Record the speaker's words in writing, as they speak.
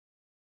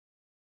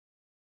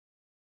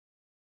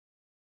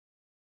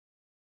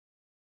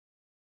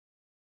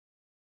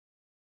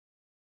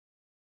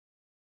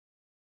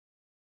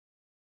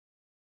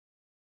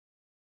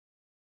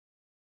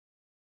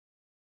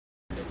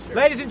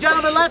Ladies and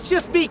gentlemen, let's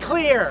just be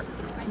clear.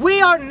 We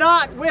are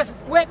not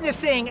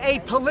witnessing a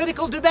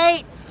political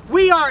debate.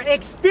 We are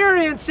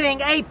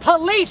experiencing a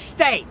police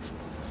state.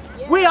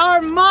 We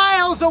are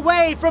miles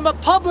away from a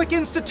public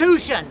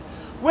institution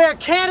where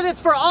candidates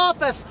for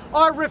office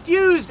are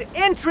refused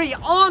entry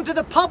onto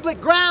the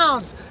public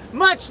grounds,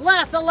 much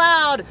less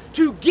allowed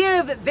to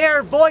give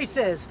their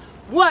voices.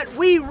 What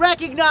we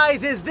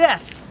recognize is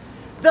this: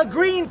 the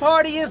Green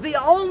Party is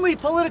the only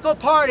political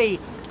party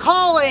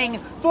calling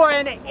for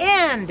an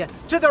end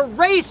to the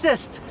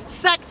racist,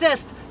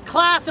 sexist,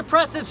 class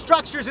oppressive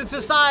structures in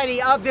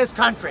society of this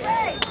country.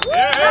 My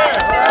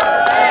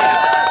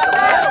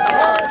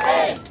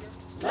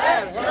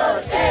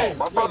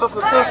brothers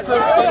and sisters,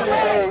 it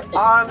is an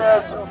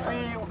honor to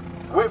be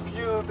with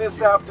you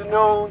this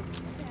afternoon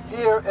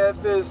here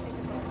at this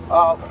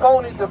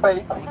phony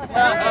debate.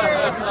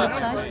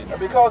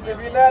 Because if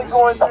you're not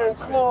going to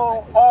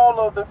include all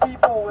of the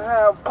people who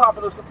have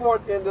popular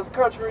support in this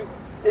country,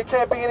 it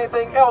can't be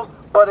anything else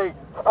but a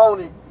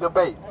phony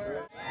debate.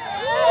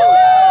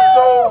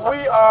 So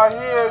we are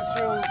here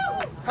to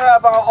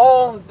have our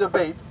own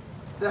debate,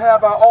 to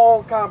have our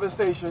own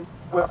conversation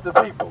with the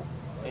people.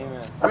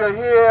 Amen. We're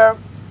here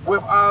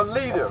with our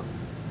leader,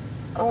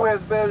 who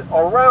has been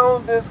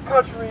around this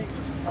country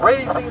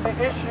raising the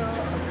issues,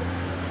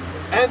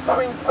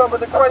 answering some of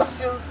the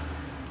questions,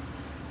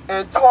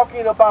 and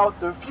talking about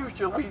the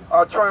future we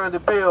are trying to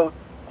build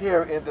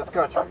here in this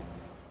country.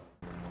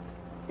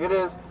 It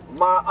is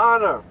my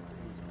honor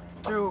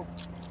to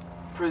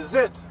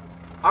present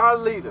our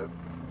leader,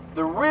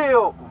 the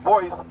real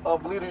voice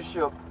of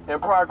leadership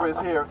and progress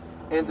here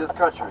in this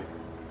country,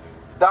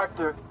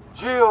 Dr.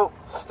 Jill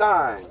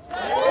Stein.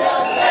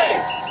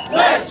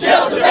 Let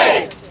Jill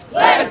debate!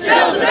 Let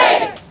Jill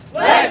debate!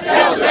 Let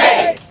Jill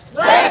debate!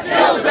 Let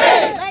Jill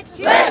debate!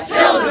 Let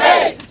Jill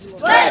debate!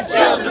 Let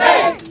Jill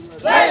debate!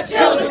 Let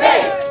Jill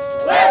debate!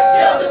 Let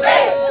Jill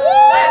debate!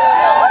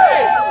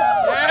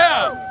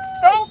 Yeah!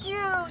 Thank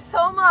you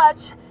so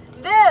much.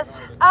 This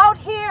out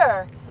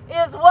here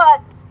is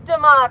what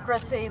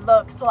democracy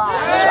looks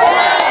like.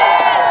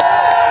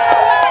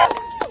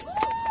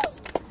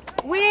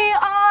 We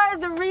are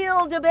the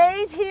real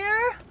debate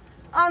here.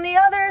 On the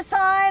other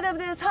side of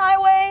this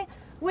highway,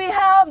 we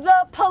have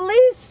the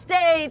police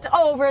state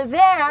over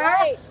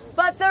there,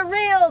 but the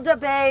real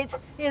debate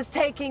is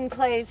taking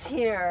place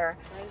here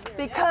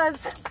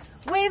because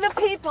we the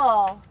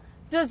people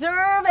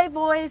deserve a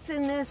voice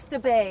in this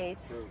debate.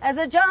 As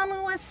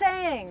Ajamu was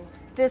saying,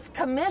 this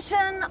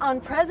commission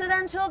on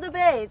presidential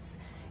debates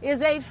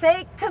is a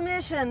fake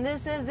commission.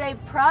 This is a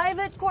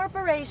private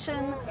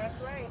corporation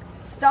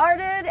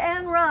started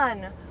and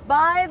run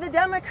by the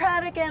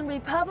Democratic and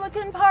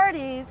Republican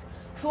parties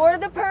for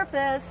the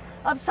purpose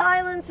of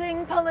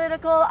silencing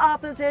political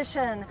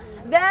opposition.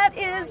 That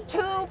is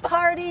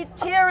two-party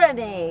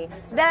tyranny.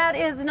 That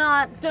is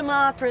not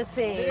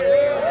democracy.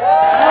 That's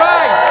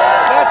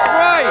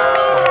right!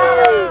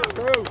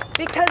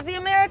 Because the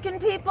American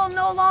people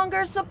no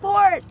longer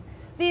support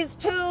these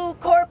two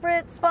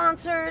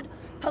corporate-sponsored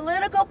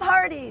political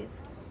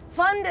parties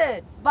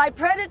funded by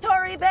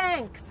predatory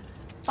banks,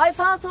 by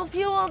fossil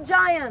fuel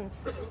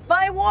giants,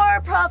 by war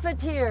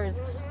profiteers,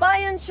 by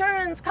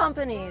insurance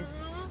companies.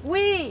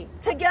 We,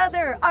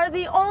 together, are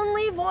the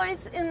only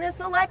voice in this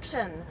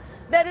election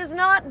that is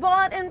not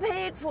bought and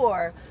paid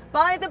for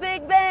by the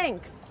big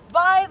banks,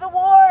 by the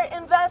war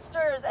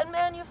investors and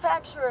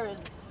manufacturers.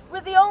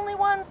 We're the only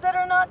ones that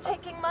are not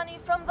taking money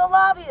from the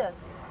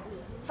lobbyists,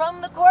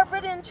 from the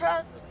corporate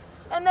interests,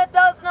 and that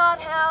does not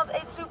have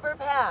a super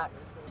PAC.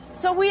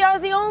 So we are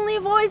the only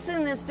voice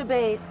in this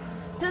debate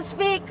to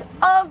speak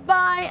of,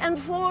 by, and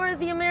for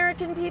the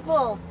American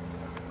people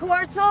who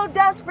are so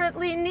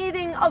desperately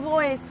needing a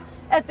voice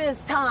at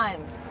this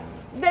time.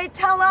 They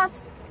tell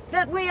us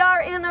that we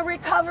are in a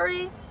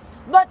recovery,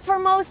 but for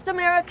most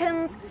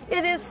Americans,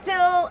 it is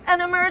still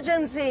an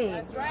emergency.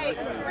 That's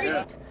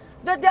right.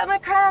 The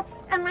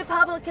Democrats and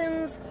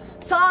Republicans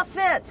saw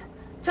fit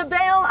to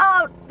bail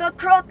out the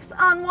crooks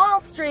on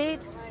Wall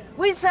Street.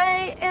 We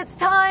say it's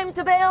time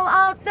to bail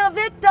out the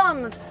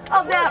victims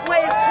of that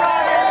waste,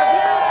 fraud,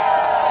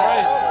 and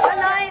abuse.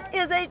 Tonight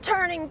is a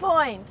turning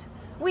point.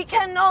 We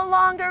can no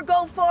longer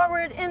go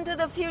forward into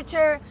the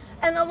future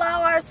and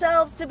allow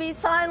ourselves to be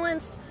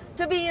silenced,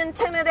 to be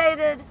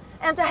intimidated,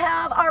 and to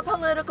have our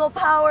political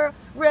power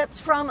ripped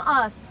from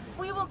us.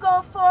 We will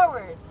go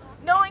forward,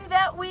 knowing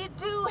that we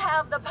do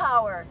have the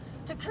power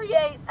to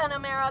create an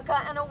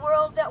America and a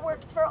world that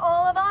works for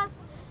all of us.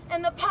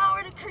 And the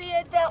power to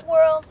create that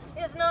world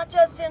is not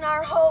just in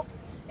our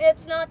hopes,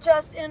 it's not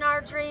just in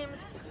our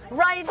dreams.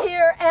 Right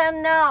here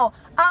and now,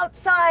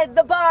 outside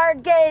the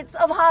barred gates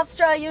of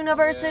Hofstra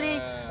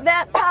University,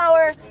 that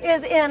power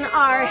is in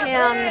our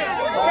hands.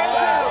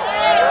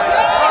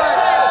 Thank you.